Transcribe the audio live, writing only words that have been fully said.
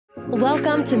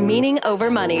Welcome to Meaning Over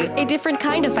Money, a different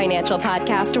kind of financial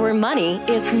podcast where money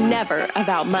is never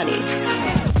about money.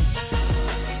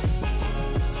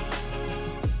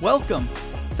 Welcome.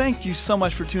 Thank you so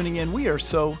much for tuning in. We are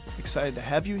so excited to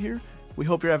have you here. We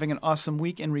hope you're having an awesome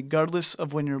week, and regardless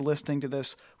of when you're listening to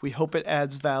this, we hope it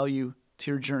adds value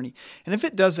to your journey. And if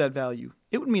it does add value,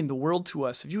 it would mean the world to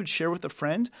us if you would share with a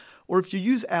friend, or if you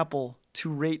use Apple to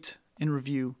rate and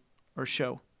review our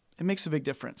show. It makes a big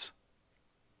difference.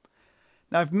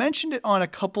 Now, I've mentioned it on a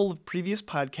couple of previous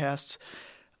podcasts,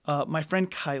 my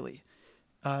friend Kylie.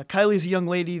 Kylie is a young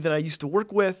lady that I used to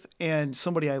work with and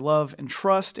somebody I love and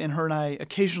trust, and her and I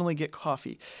occasionally get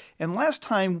coffee. And last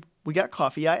time we got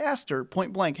coffee, I asked her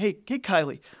point blank, hey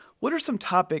Kylie, what are some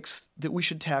topics that we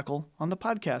should tackle on the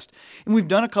podcast? And we've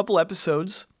done a couple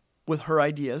episodes with her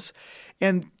ideas,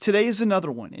 and today is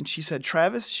another one. And she said,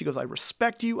 Travis, she goes, I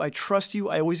respect you, I trust you,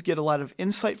 I always get a lot of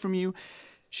insight from you.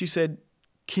 She said,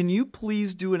 can you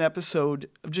please do an episode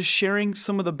of just sharing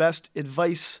some of the best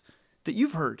advice that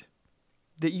you've heard,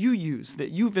 that you use, that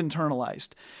you've internalized?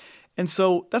 And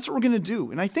so that's what we're going to do.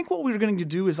 And I think what we're going to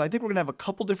do is I think we're going to have a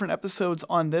couple different episodes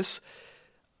on this,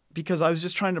 because I was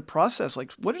just trying to process,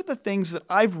 like, what are the things that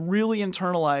I've really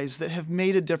internalized that have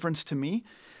made a difference to me?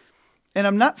 And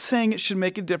I'm not saying it should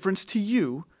make a difference to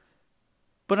you,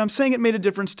 but I'm saying it made a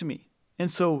difference to me. And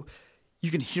so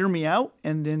you can hear me out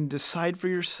and then decide for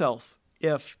yourself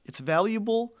if it's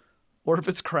valuable or if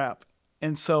it's crap.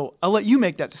 And so I'll let you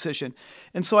make that decision.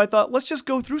 And so I thought, let's just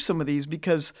go through some of these,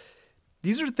 because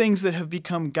these are things that have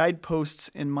become guideposts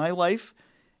in my life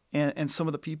and some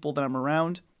of the people that I'm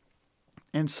around.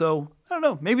 And so, I don't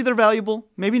know, maybe they're valuable,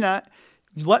 maybe not.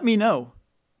 Let me know.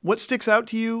 What sticks out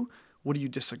to you? What do you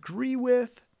disagree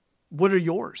with? What are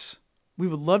yours? We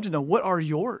would love to know, what are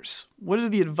yours? What are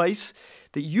the advice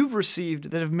that you've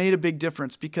received that have made a big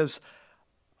difference? Because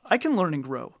I can learn and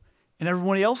grow, and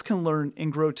everybody else can learn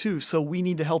and grow too. So we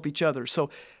need to help each other.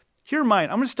 So here are mine.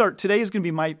 I'm going to start. Today is going to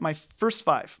be my first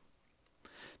 5.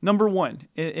 Number 1,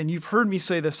 and you've heard me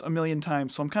say this a million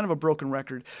times, so I'm kind of a broken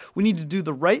record. We need to do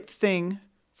the right thing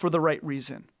for the right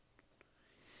reason.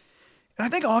 And I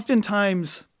think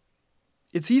oftentimes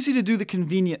it's easy to do the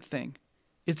convenient thing.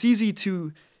 It's easy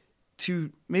to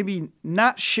maybe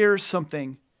not share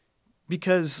something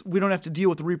because we don't have to deal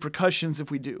with the repercussions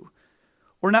if we do,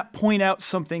 or not point out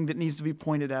something that needs to be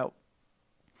pointed out.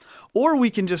 Or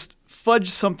we can just fudge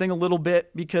something a little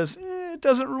bit because it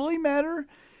doesn't really matter.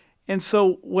 And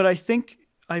so what I think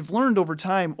I've learned over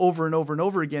time, over and over and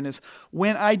over again, is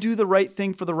when I do the right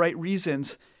thing for the right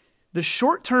reasons, the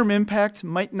short-term impact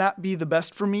might not be the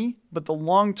best for me, but the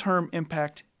long-term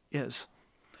impact is.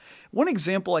 One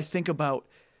example I think about,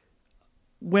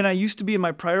 when I used to be in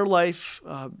my prior life,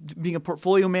 being a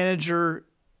portfolio manager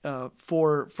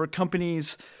for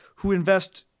companies who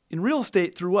invest in real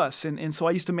estate through us. And so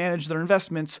I used to manage their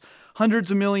investments, hundreds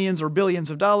of millions or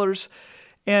billions of dollars.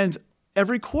 And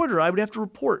every quarter I would have to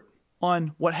report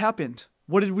on what happened.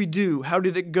 What did we do? How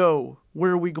did it go?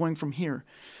 Where are we going from here?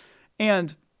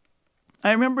 And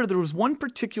I remember there was one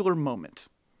particular moment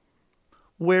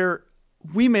where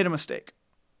we made a mistake.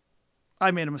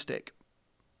 I made a mistake.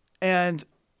 And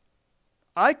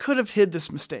I could have hid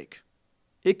this mistake.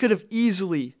 It could have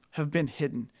easily have been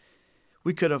hidden.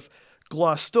 We could have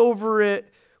glossed over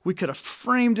it. We could have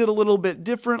framed it a little bit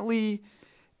differently.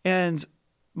 And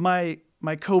my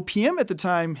co-PM at the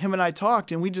time, him and I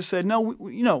talked, and we just said, no,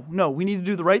 we need to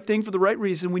do the right thing for the right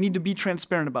reason. We need to be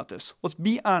transparent about this. Let's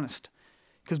be honest,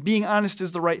 because being honest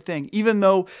is the right thing, even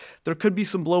though there could be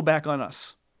some blowback on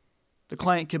us. The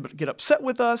client could get upset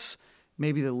with us.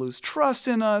 Maybe they'll lose trust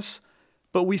in us.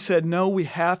 But we said, no, we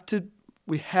have to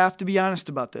be honest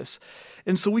about this.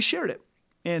 And so we shared it.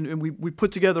 And we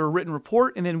put together a written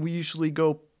report, and then we usually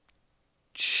go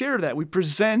share that. We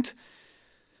present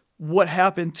what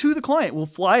happened to the client. We'll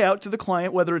fly out to the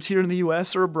client, whether it's here in the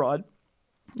U.S. or abroad,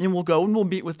 and we'll go and we'll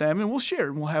meet with them and we'll share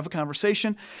and we'll have a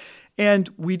conversation. And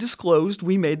we disclosed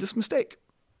we made this mistake.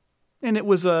 And it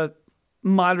was a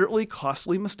moderately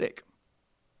costly mistake.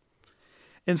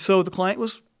 And so the client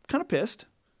was kind of pissed,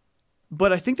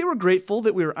 but I think they were grateful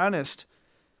that we were honest.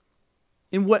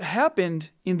 And what happened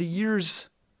in the years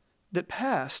that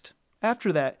passed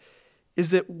after that is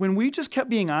that when we just kept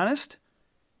being honest,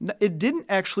 it didn't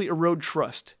actually erode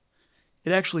trust.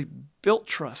 It actually built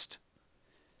trust,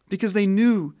 because they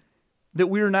knew that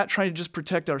we were not trying to just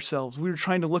protect ourselves. We were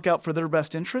trying to look out for their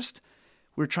best interest.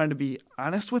 We were trying to be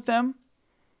honest with them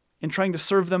and trying to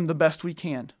serve them the best we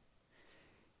can.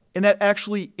 And that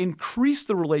actually increased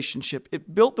the relationship.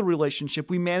 It built the relationship.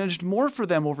 We managed more for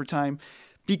them over time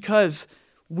because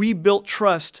we built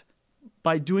trust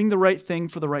by doing the right thing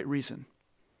for the right reason.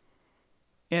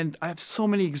 And I have so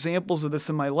many examples of this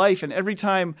in my life. And every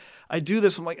time I do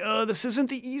this, I'm like, oh, this isn't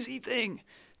the easy thing.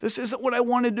 This isn't what I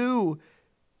want to do.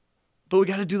 But we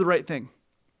got to do the right thing.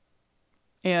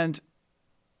 And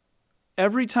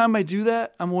every time I do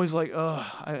that, I'm always like, oh,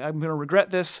 I'm going to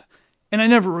regret this. And I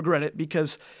never regret it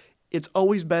because it's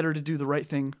always better to do the right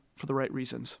thing for the right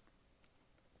reasons.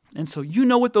 And so you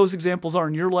know what those examples are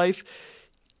in your life.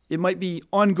 It might be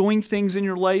ongoing things in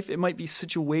your life. It might be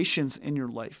situations in your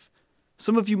life.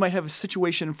 Some of you might have a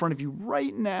situation in front of you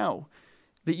right now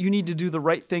that you need to do the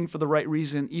right thing for the right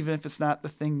reason, even if it's not the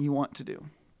thing you want to do.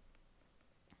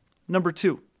 Number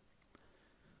 2.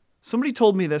 Somebody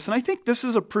told me this, and I think this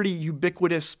is a pretty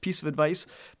ubiquitous piece of advice,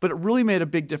 but it really made a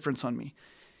big difference on me.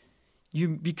 You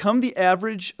become the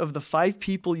average of the 5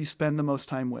 people you spend the most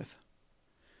time with.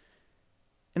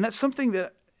 And that's something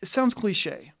that, it sounds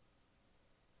cliche.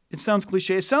 It sounds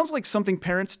cliche. It sounds like something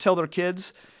parents tell their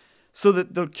kids so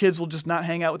that their kids will just not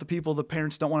hang out with the people the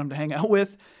parents don't want them to hang out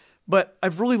with. But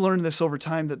I've really learned this over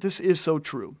time that this is so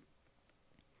true.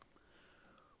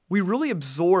 We really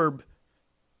absorb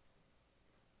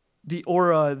the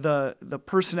aura, the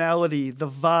personality, the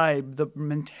vibe, the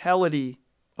mentality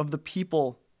of the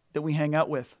people that we hang out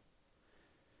with.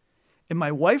 And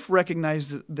my wife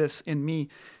recognized this in me.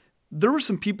 There were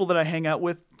some people that I hang out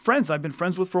with, friends I've been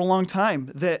friends with for a long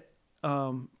time, that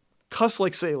cuss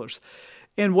like sailors.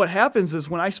 And what happens is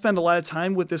when I spend a lot of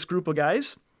time with this group of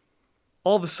guys,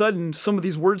 all of a sudden some of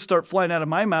these words start flying out of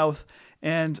my mouth,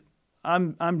 and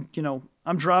I'm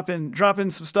dropping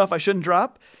some stuff I shouldn't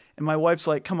drop. And my wife's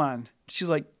like, come on. She's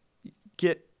like,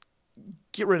 get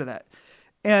rid of that.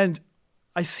 And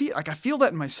I feel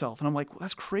that in myself. And I'm like, well,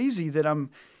 that's crazy that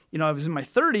I was in my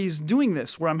 30s doing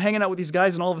this, where I'm hanging out with these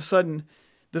guys and all of a sudden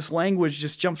this language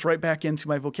just jumps right back into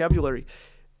my vocabulary.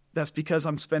 That's because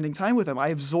I'm spending time with them. I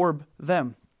absorb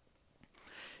them.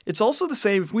 It's also the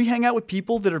same if we hang out with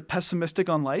people that are pessimistic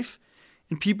on life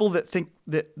and people that think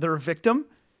that they're a victim,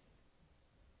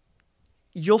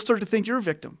 you'll start to think you're a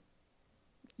victim.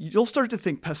 You'll start to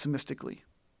think pessimistically.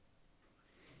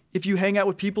 If you hang out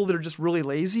with people that are just really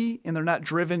lazy and they're not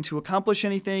driven to accomplish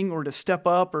anything or to step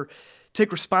up or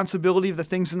take responsibility of the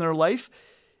things in their life,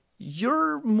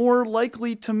 you're more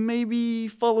likely to maybe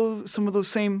follow some of those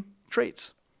same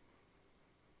traits.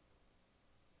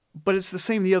 But it's the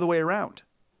same the other way around.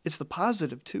 It's the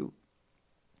positive too.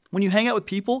 When you hang out with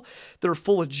people that are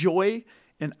full of joy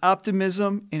and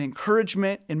optimism and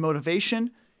encouragement and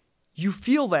motivation, you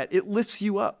feel that. It lifts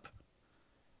you up.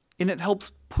 And it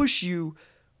helps push you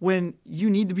when you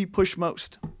need to be pushed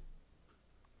most.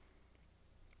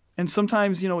 And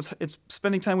sometimes, it's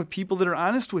spending time with people that are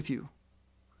honest with you.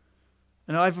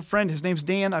 And I have a friend, his name's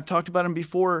Dan. I've talked about him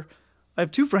before. I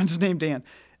have 2 friends named Dan.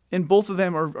 And both of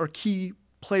them are key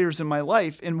players in my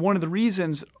life. And one of the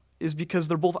reasons is because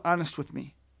they're both honest with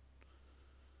me.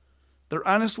 They're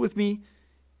honest with me,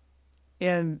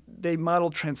 and they model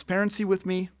transparency with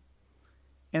me.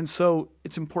 And so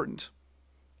it's important.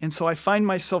 And so I find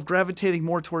myself gravitating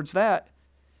more towards that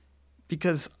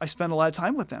because I spend a lot of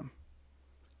time with them.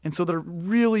 And so they're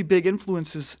really big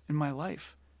influences in my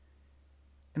life.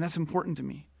 And that's important to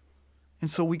me. And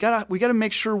so we gotta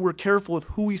make sure we're careful with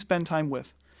who we spend time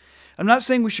with. I'm not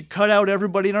saying we should cut out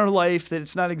everybody in our life, that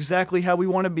it's not exactly how we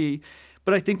want to be,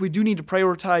 but I think we do need to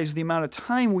prioritize the amount of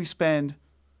time we spend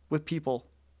with people.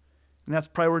 And that's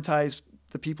prioritize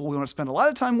the people we want to spend a lot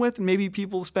of time with and maybe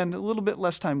people to spend a little bit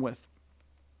less time with.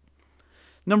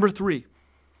 Number 3,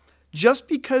 just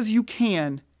because you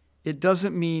can, it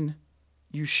doesn't mean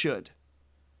you should.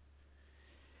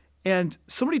 And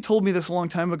somebody told me this a long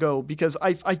time ago because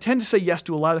I tend to say yes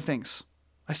to a lot of things.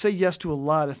 I say yes to a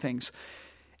lot of things.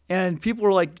 And people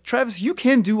are like, Travis, you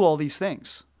can do all these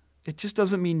things. It just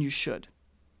doesn't mean you should.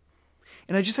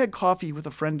 And I just had coffee with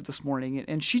a friend this morning,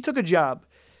 and she took a job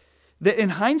that in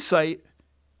hindsight,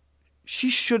 she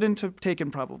shouldn't have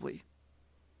taken probably.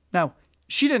 Now,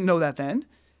 she didn't know that then,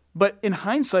 but in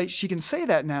hindsight, she can say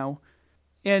that now.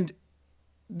 And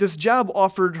this job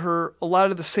offered her a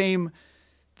lot of the same,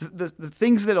 the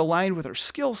things that aligned with her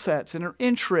skill sets and her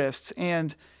interests.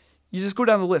 And you just go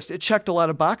down the list. It checked a lot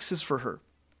of boxes for her.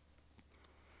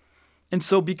 And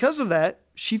so because of that,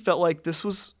 she felt like this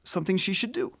was something she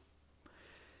should do.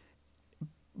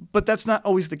 But that's not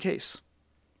always the case.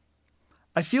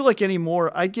 I feel like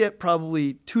anymore, I get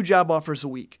probably 2 job offers a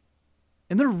week.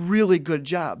 And they're really good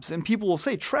jobs. And people will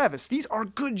say, Travis, these are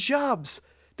good jobs.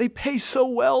 They pay so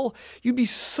well. You'd be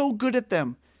so good at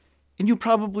them. And you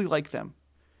probably like them.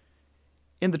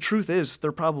 And the truth is,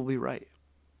 they're probably right.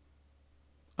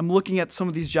 I'm looking at some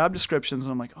of these job descriptions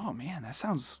and I'm like, oh man, that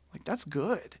sounds like that's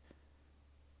good.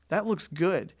 That looks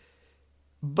good.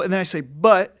 But then I say,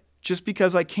 but just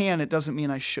because I can, it doesn't mean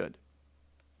I should.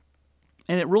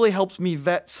 And it really helps me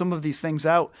vet some of these things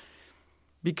out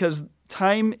because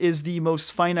time is the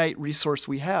most finite resource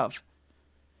we have.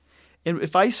 And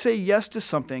if I say yes to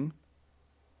something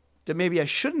that maybe I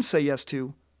shouldn't say yes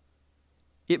to,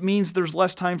 it means there's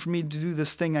less time for me to do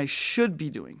this thing I should be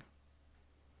doing.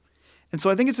 And so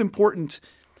I think it's important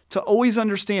to always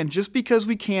understand just because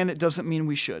we can, it doesn't mean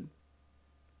we should.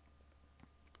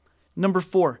 Number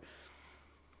 4,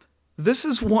 this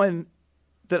is one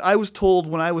that I was told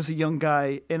when I was a young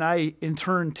guy, and I in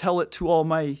turn tell it to all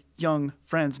my young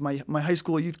friends, my high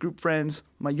school youth group friends,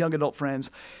 my young adult friends,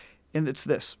 and it's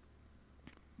this.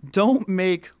 Don't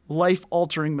make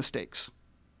life-altering mistakes.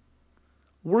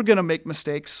 We're going to make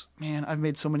mistakes. Man, I've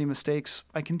made so many mistakes.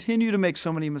 I continue to make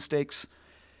so many mistakes.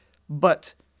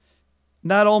 But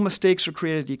not all mistakes are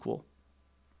created equal.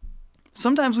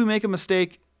 Sometimes we make a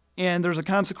mistake and there's a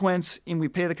consequence and we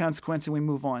pay the consequence and we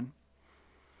move on.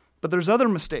 But there's other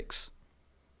mistakes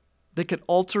that could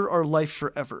alter our life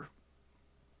forever.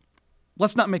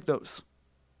 Let's not make those.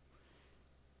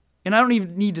 And I don't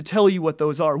even need to tell you what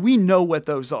those are. We know what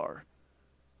those are.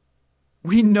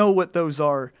 We know what those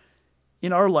are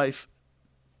in our life,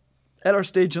 at our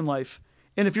stage in life.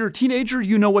 And if you're a teenager,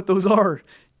 you know what those are.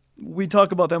 We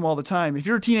talk about them all the time. If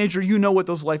you're a teenager, you know what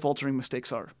those life-altering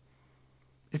mistakes are.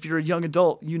 If you're a young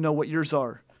adult, you know what yours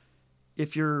are.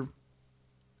 If you're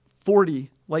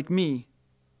 40, like me,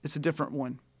 it's a different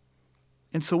one.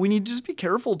 And so we need to just be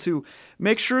careful to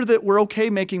make sure that we're okay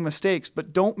making mistakes,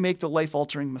 but don't make the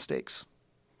life-altering mistakes.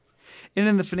 And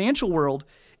in the financial world,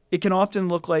 it can often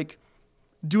look like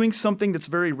doing something that's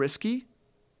very risky,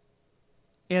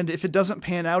 and if it doesn't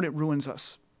pan out, it ruins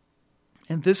us.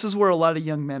 And this is where a lot of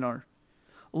young men are.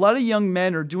 A lot of young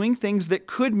men are doing things that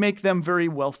could make them very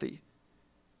wealthy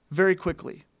very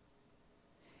quickly.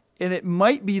 And it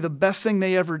might be the best thing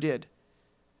they ever did,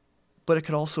 but it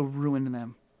could also ruin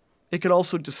them. It could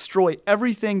also destroy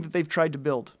everything that they've tried to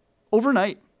build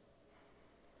overnight.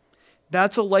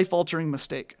 That's a life-altering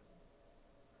mistake.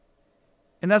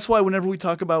 And that's why whenever we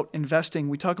talk about investing,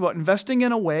 we talk about investing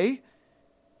in a way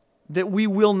that we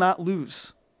will not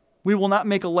lose. We will not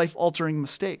make a life-altering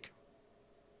mistake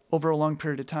over a long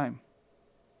period of time.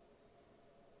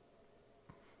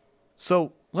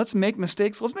 So let's make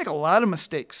mistakes. Let's make a lot of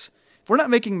mistakes. If we're not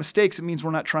making mistakes, it means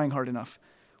we're not trying hard enough.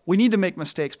 We need to make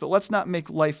mistakes, but let's not make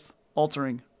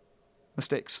life-altering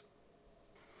mistakes.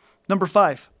 Number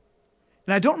 5.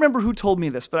 And I don't remember who told me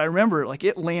this, but I remember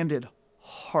it landed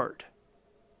hard.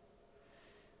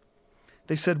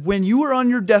 They said, when you are on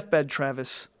your deathbed,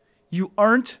 Travis, you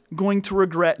aren't going to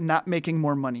regret not making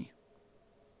more money.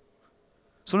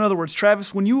 So in other words,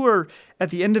 Travis, when you are at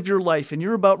the end of your life and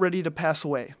you're about ready to pass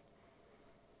away,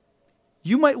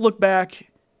 you might look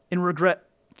back and regret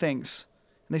things.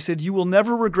 And they said, you will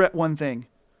never regret one thing,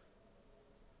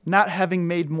 not having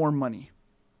made more money.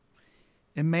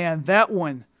 And man, that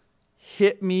one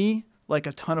hit me like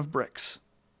a ton of bricks.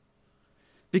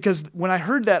 Because when I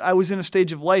heard that, I was in a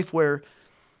stage of life where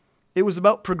it was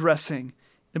about progressing,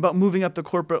 about moving up the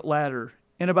corporate ladder,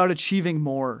 and about achieving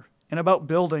more, and about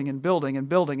building and building and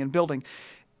building and building.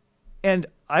 And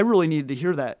I really needed to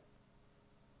hear that.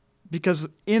 Because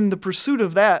in the pursuit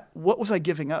of that, what was I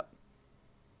giving up?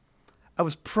 I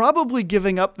was probably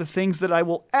giving up the things that I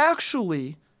will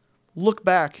actually look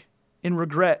back and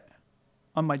regret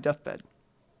on my deathbed.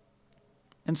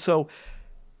 And so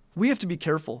we have to be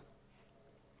careful.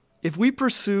 If we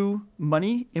pursue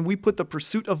money and we put the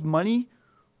pursuit of money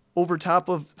over top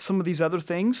of some of these other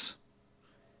things,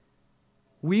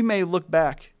 we may look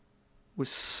back with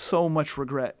so much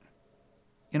regret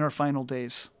in our final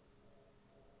days.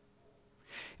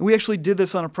 And we actually did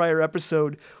this on a prior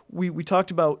episode. We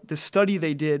talked about the study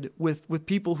they did with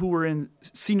people who were in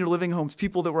senior living homes,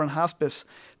 people that were in hospice,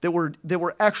 that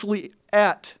were actually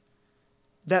at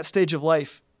that stage of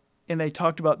life, and they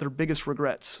talked about their biggest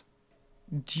regrets.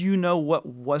 Do you know what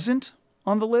wasn't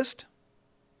on the list?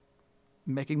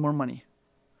 Making more money.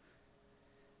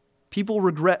 People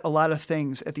regret a lot of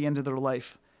things at the end of their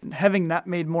life. And having not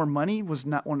made more money was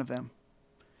not one of them.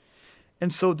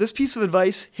 And so this piece of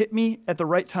advice hit me at the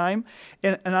right time.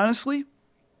 And honestly,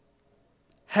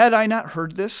 had I not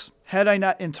heard this, had I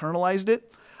not internalized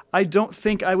it, I don't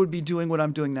think I would be doing what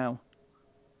I'm doing now.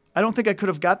 I don't think I could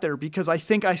have got there because I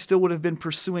think I still would have been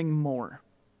pursuing more.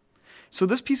 So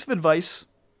this piece of advice,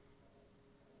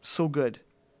 so good.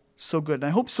 So good. And I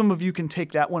hope some of you can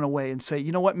take that one away and say,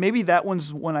 you know what, maybe that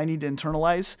one's one I need to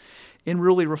internalize and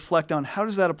really reflect on how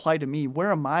does that apply to me?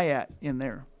 Where am I at in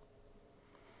there?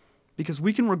 Because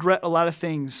we can regret a lot of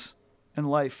things in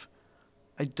life.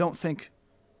 I don't think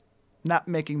not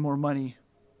making more money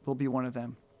will be one of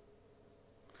them.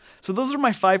 So those are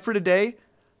my 5 for today.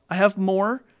 I have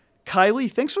more.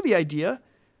 Kylie, thanks for the idea.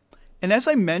 And as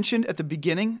I mentioned at the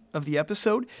beginning of the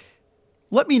episode,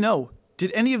 let me know,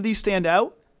 did any of these stand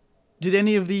out? Did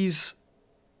any of these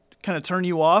kind of turn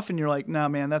you off and you're like, nah,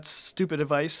 man, that's stupid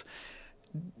advice?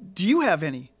 Do you have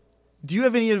any? Do you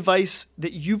have any advice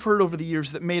that you've heard over the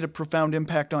years that made a profound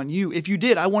impact on you? If you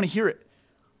did, I want to hear it.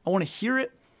 I want to hear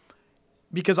it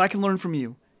because I can learn from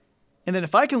you. And then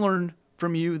if I can learn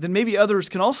from you, then maybe others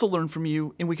can also learn from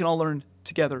you and we can all learn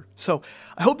together. So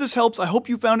I hope this helps. I hope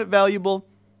you found it valuable.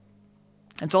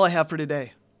 That's all I have for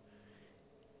today.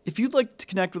 If you'd like to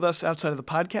connect with us outside of the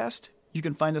podcast, you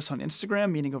can find us on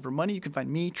Instagram, Meaning Over Money. You can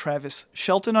find me, Travis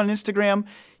Shelton, on Instagram.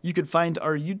 You can find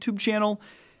our YouTube channel.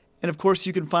 And of course,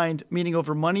 you can find Meaning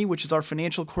Over Money, which is our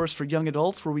financial course for young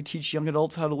adults, where we teach young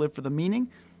adults how to live for the meaning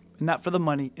and not for the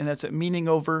money. And that's at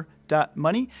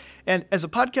meaningover.money. And as a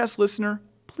podcast listener,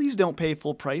 please don't pay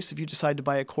full price if you decide to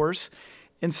buy a course.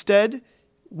 Instead,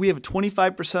 we have a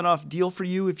 25% off deal for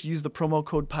you if you use the promo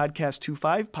code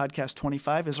podcast25.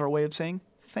 Podcast25 is our way of saying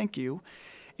thank you.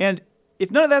 And if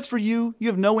none of that's for you, you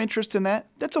have no interest in that,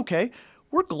 that's okay.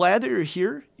 We're glad that you're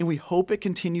here, and we hope it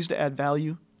continues to add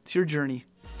value to your journey.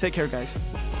 Take care, guys.